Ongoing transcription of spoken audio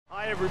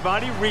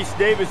Everybody, Reese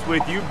Davis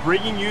with you,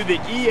 bringing you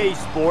the EA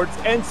Sports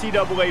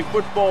NCAA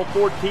Football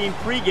 14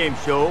 pregame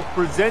show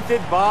presented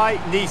by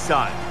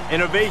Nissan.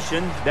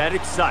 Innovation that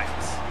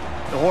excites.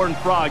 The Horned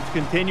Frogs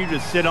continue to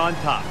sit on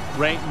top,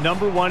 ranked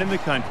 #1 in the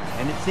country,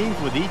 and it seems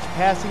with each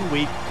passing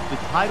week, the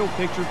title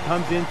picture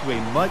comes into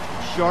a much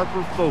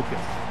sharper focus.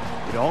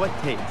 But all it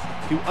takes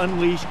to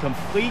unleash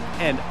complete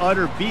and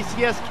utter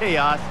BCS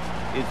chaos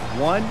is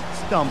one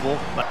stumble.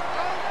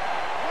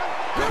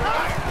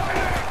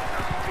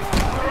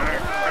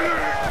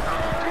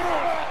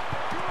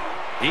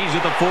 He's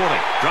at the 40.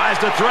 Tries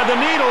to thread the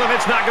needle, and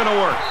it's not going to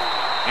work.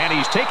 And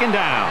he's taken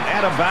down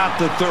at about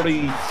the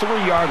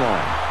 33-yard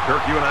line.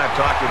 Kirk, you and I have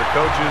talked to the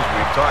coaches.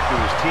 We've talked to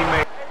his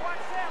teammates.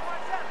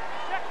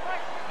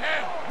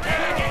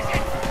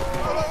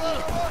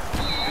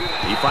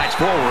 He fights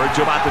forward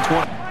to about the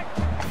 20.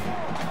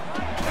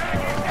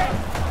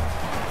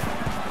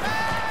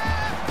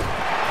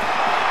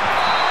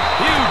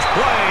 Huge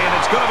play, and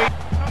it's going to be...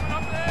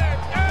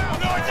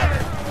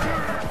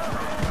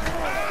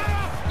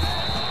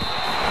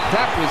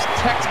 That was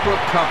textbook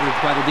coverage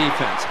by the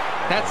defense.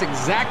 That's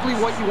exactly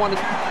what you wanted.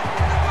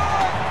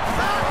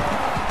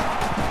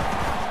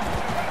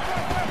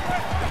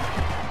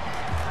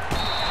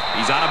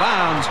 He's out of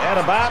bounds at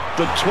about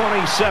the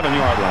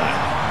 27-yard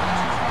line.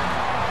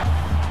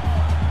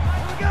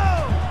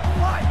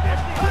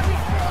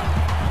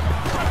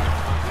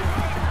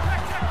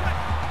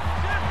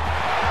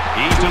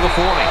 He's to the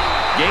 40.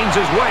 Gains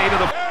his way to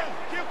the...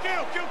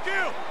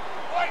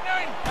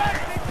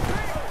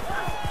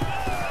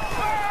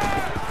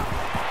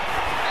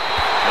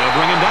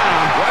 Bring him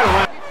down right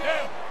around.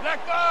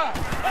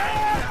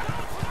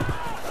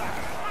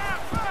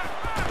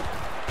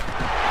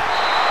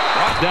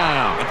 Brought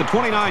down at the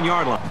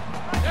 29-yard line.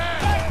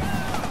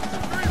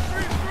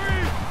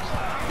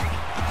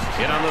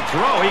 Hit on the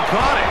throw. He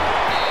caught it.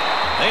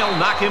 They'll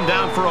knock him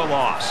down for a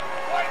loss.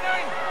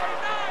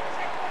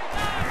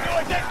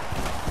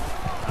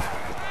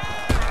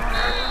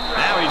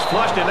 Now he's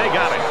flushed and they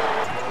got it.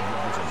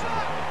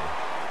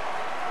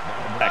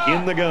 Back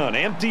in the gun,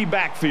 empty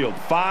backfield,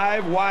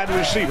 5 wide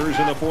receivers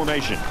in the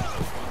formation.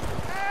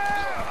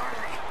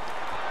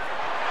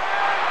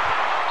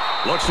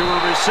 Looks to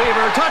a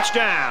receiver,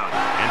 touchdown.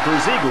 And for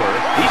Ziegler,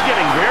 he's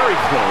getting very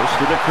close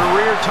to the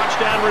career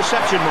touchdown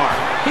reception mark.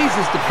 He's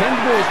as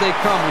dependable as they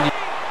come when you...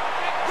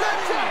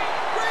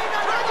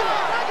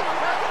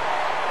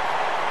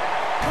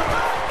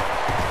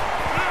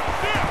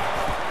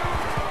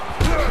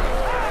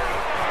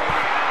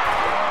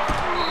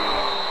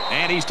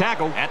 And he's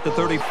tackled at the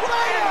 30.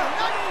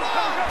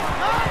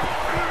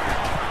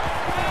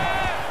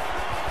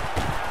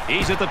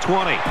 He's at the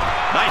 20.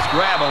 Nice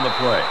grab on the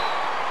play.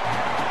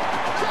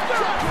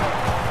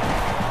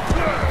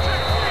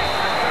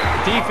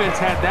 Defense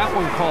had that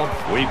one called.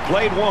 We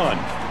played one.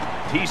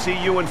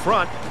 TCU in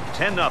front,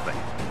 10-0.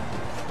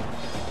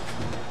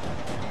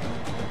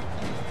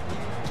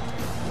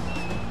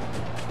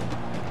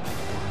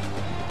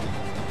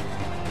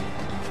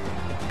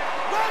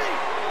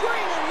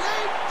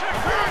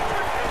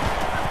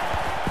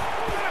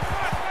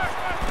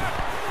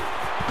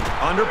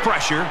 Under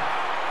pressure.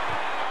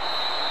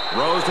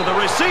 Throws to the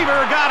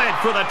receiver. Got it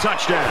for the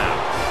touchdown.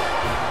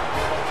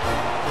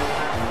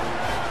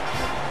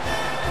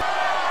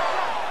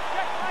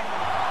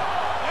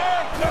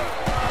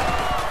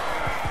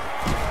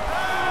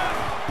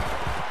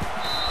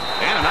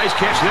 And a nice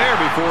catch there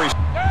before he...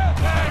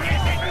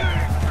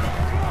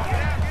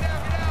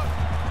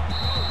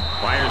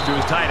 Fires to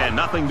his tight end.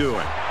 Nothing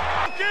doing.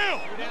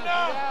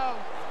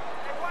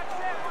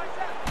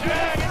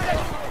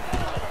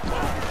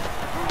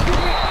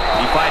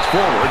 Fights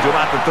forward to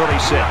about the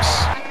 36.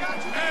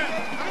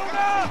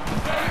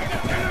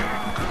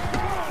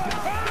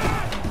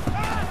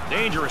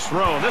 Dangerous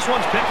throw. This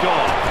one's picked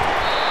off.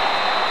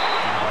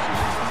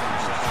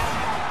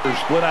 They're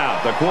split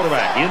out. The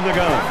quarterback in the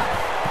gun.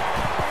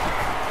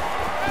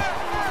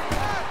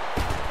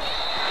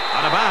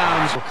 Out of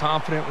bounds. We're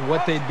confident in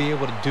what they'd be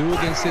able to do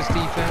against this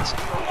defense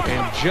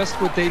and just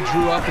what they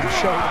drew up and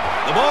showed.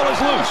 The ball is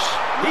loose.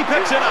 He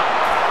picks it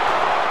up.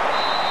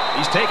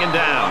 He's taken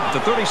down at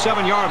the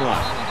 37-yard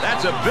line.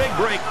 That's a big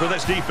break for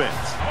this defense.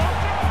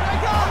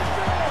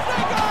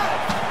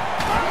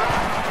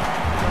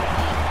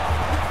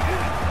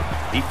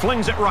 He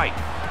flings it right.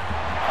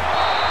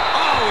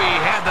 Oh, he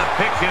had the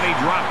pick and he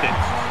dropped it.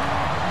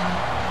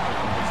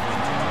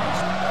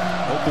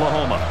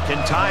 Oklahoma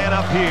can tie it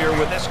up here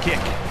with this kick.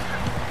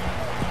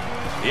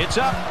 It's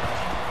up.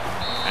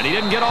 And he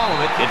didn't get all of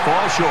it. It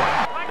falls short.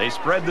 They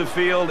spread the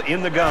field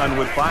in the gun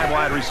with 5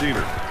 wide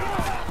receivers.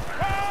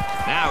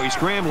 Now he's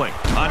scrambling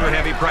under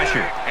heavy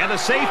pressure. And the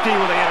safety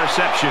with the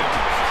interception.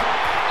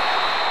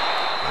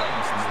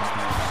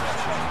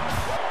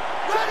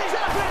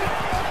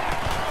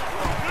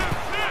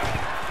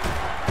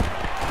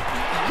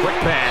 Quick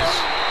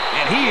pass.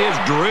 And he is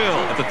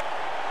drilled at the...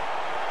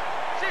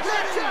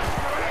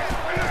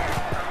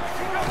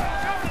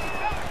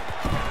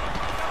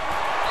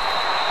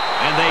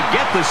 And they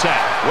get the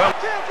sack. Well,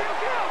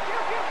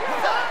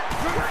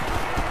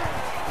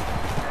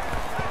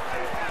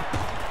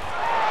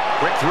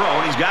 throw,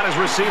 and he's got his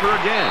receiver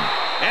again.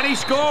 And he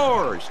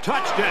scores.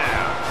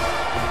 Touchdown.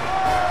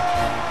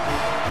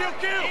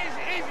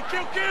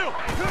 Kill.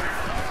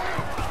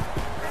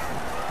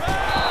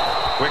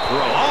 Quick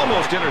throw,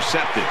 almost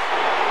intercepted.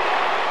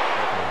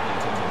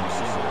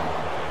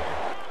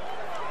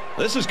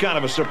 This is kind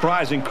of a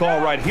surprising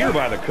call right here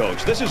by the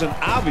coach. This is an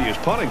obvious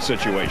punting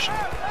situation.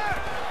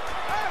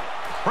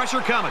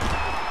 Pressure coming.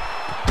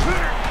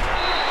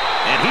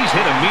 And he's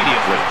hit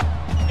immediately.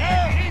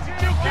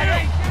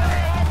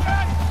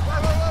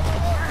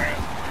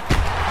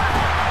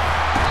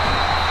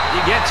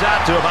 He gets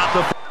out to about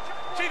the...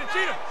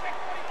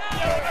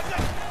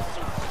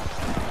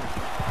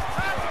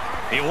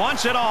 He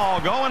wants it all,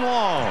 going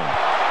long.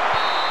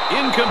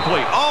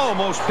 Incomplete,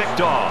 almost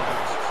picked off.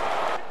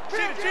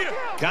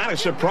 Kind of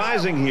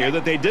surprising here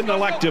that they didn't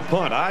elect to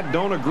punt. I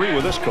don't agree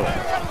with this call.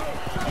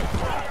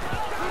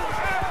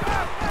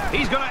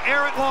 He's going to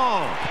air it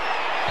long.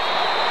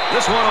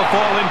 This one will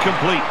fall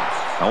incomplete.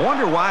 I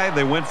wonder why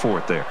they went for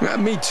it there.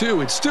 Me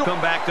too. It's still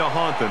come back to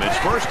haunt them. It's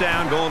first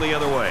down going the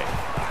other way.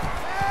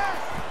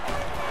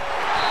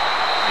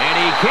 And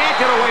he can't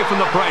get away from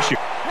the pressure.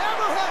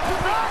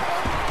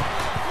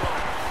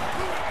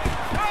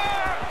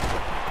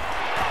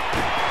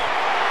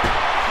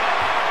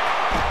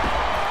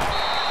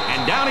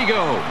 And down he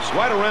goes,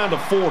 right around the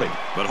 40.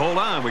 But hold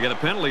on, we got a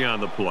penalty on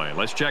the play.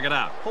 Let's check it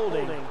out.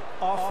 Holding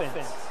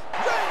offense.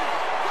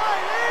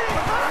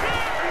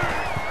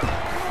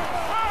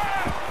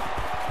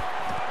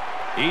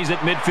 He's at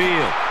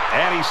midfield,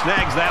 and he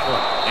snags that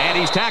one. And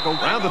he's tackled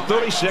around the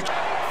 36.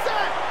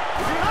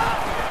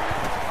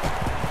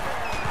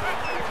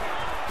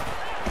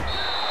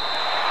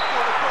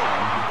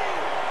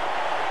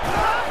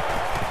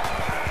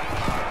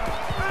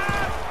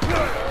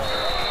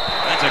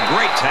 That's a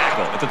great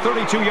tackle at the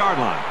 32-yard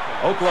line.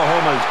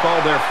 Oklahoma has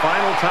called their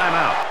final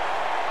timeout.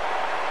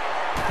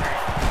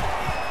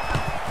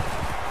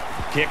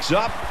 Kicks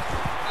up.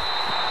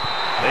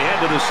 They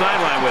head to the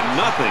sideline with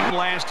nothing.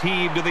 Last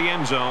heave to the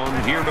end zone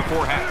here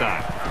before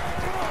halftime.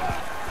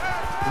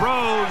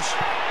 Throws.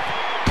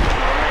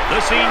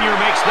 The senior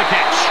makes the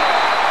catch.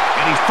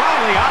 And he's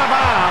finally out of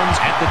bounds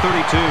at the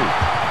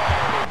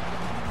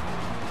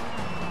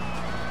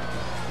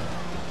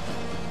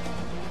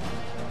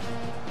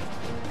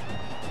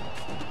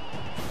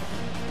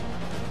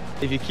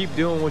 32. If you keep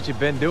doing what you've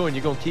been doing,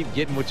 you're going to keep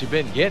getting what you've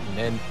been getting.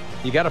 And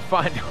you got to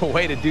find a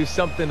way to do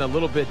something a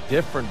little bit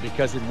different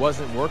because it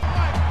wasn't working.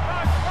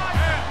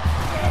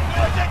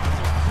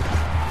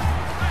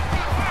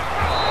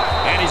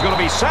 And he's going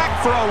to be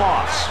sacked for a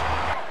loss.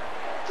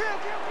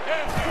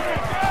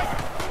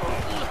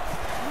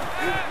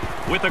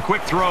 With a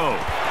quick throw.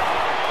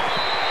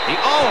 He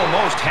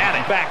almost had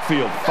it.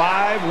 Backfield,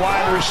 5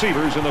 wide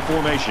receivers in the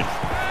formation.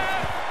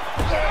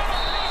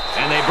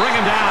 And they bring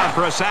him down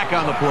for a sack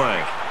on the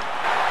play.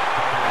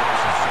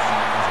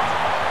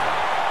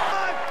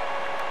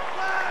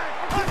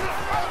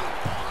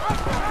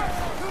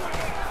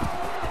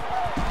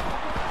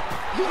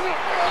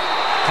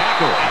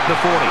 Tackle at the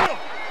 40.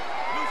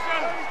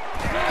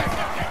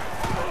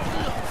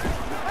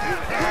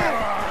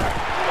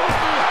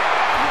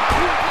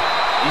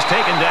 He's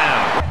taken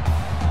down.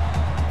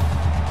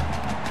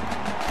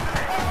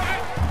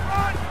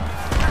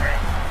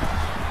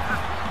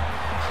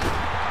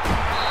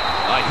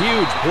 A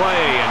huge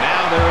play, and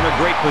now they're in a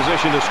great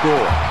position to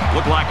score.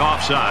 Look like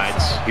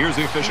offsides. Here's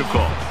the official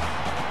call.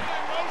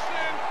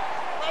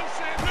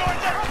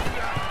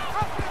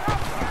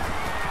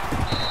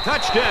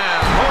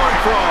 Touchdown, Horned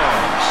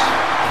Frogs.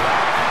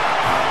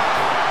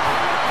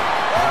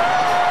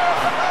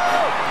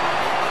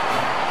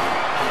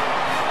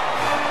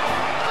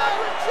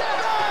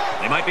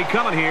 They might be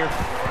coming here.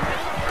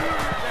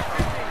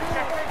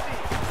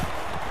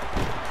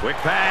 Quick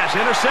pass,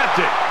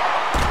 intercepted.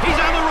 He's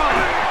on the run.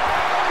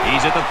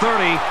 He's at the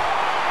 30.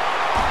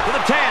 To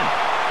the 10.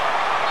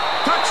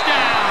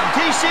 Touchdown,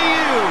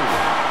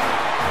 TCU.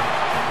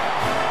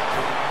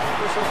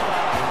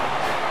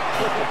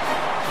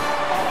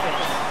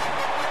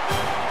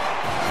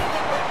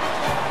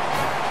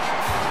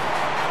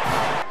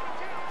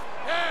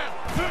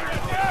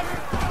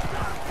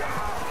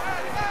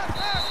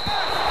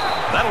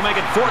 That'll make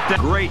it 4th down.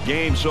 Great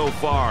game so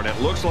far, and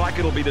it looks like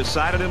it'll be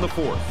decided in the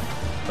 4th.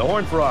 The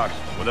Horned Frogs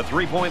with a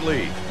 3-point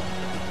lead.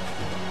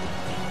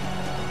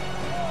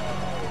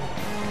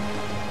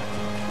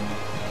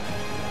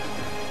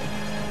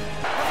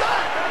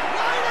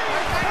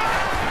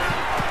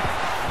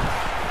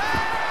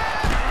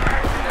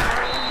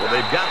 Well,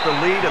 they've got the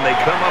lead, and they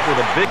come up with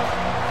a big...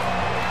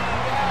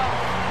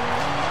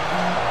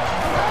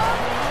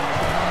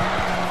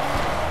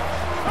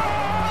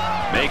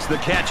 Makes the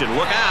catch, and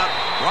look out.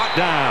 Brought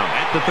down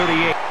at the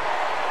 38.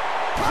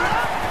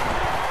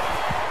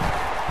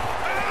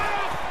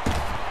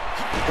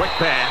 Quick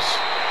pass.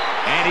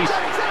 And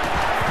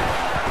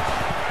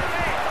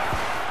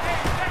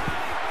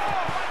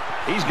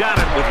he's got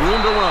it with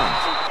room to run.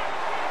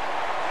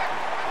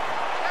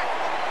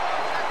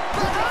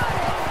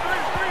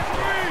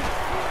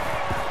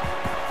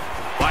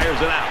 Fires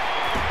it out.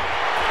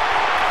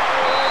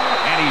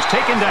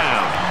 taken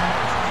down.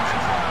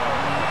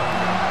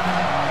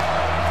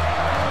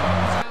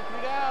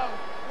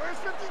 Where's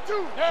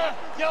 52?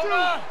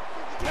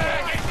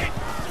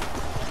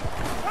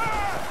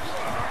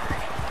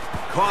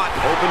 Caught,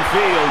 open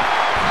field.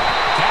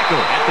 Tackle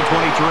at the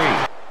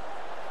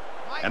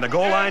 23. And the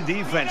goal line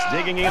defense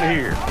digging in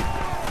here.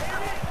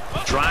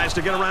 Tries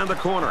to get around the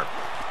corner.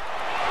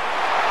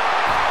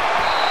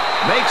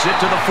 Makes it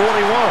to the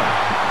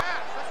 41.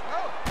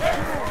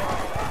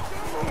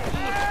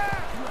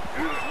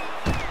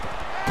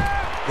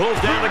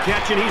 Pulls down the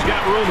catch, and he's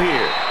got room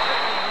here.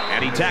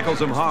 And he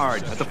tackles him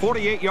hard at the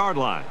 48-yard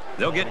line.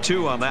 They'll get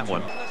 2 on that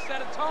one.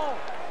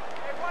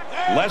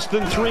 Less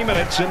than 3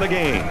 minutes in the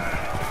game.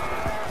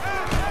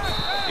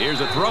 Here's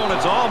a throw, and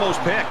it's almost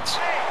picked.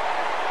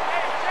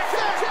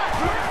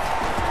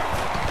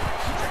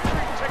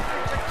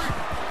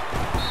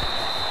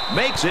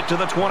 Makes it to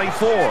the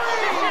 24.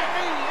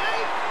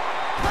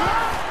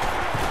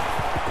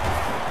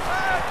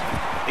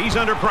 He's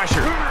under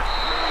pressure.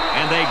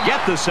 And they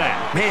get the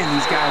sack. Man,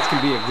 these guys can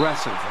be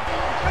aggressive.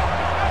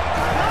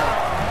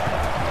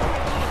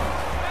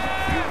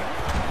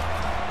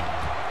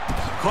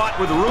 Caught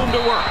with room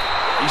to work.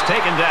 He's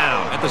taken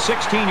down at the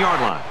 16-yard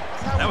line.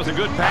 That was a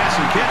good pass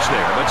and catch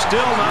there, but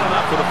still not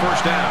enough for the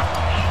first down.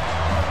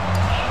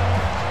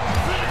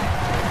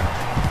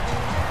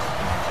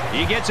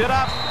 He gets it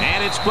up,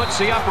 and it splits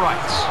the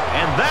uprights.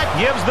 And that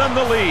gives them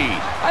the lead.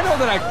 I know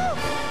that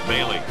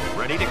Bailey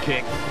ready to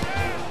kick.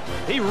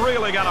 He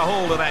really got a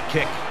hold of that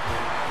kick.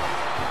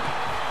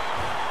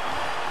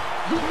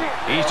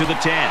 He's to the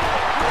 10.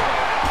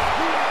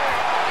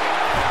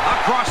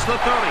 Across the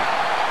 30.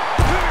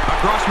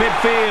 Across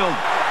midfield.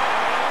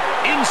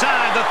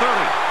 Inside the 30.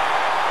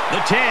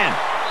 The 10.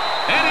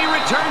 And he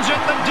returns it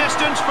the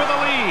distance for the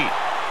lead.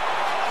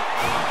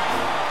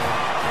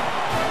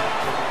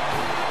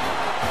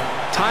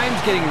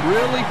 time's getting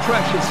really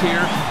precious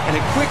here, and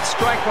a quick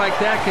strike like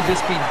that could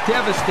just be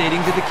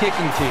devastating to the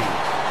kicking team.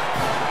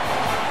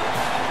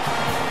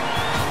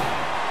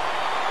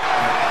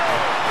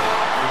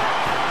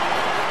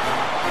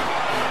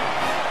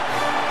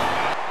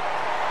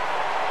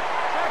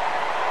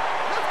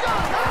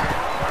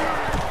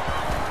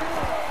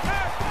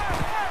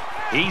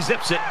 He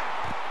zips it.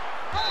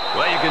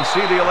 Well, you can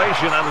see the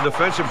elation on the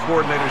defensive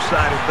coordinator's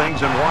side of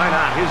things, and why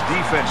not? His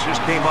defense just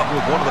came up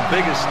with one of the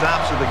biggest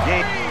stops of the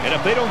game. And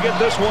if they don't get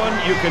this one,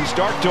 you can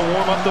start to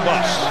warm up the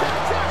bus.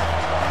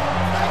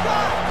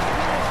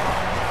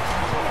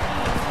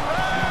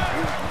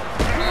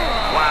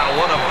 Wow,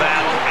 what a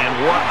battle and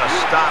what a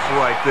stop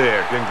right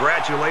there.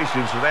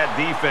 Congratulations to that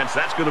defense.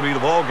 That's going to be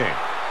the ball game.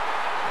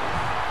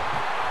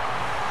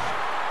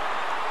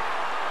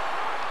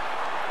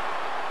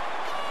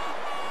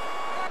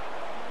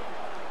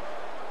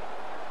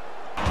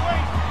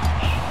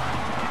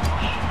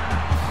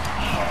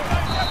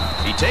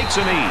 Takes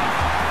a knee.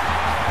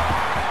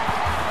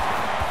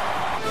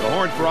 The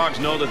Horned Frogs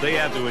know that they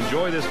have to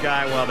enjoy this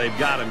guy while they've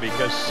got him,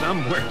 because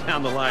somewhere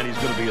down the line he's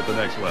going to be at the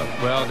next level.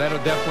 Well, that'll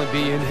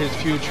definitely be in his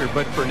future,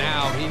 but for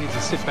now he needs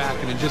to sit back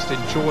and just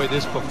enjoy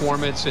this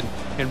performance,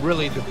 and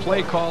really the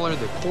play caller,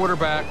 the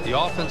quarterback, the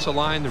offensive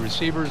line, the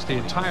receivers, the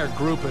entire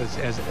group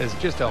as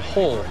just a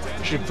whole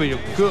should feel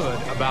good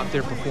about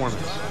their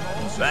performance.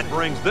 That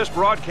brings this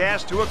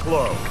broadcast to a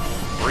close.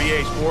 For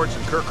EA Sports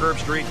and Kirk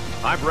Herbstreit,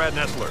 I'm Brad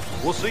Nessler.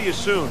 We'll see you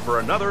soon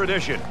for another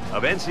edition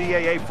of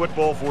NCAA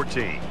Football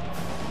 14.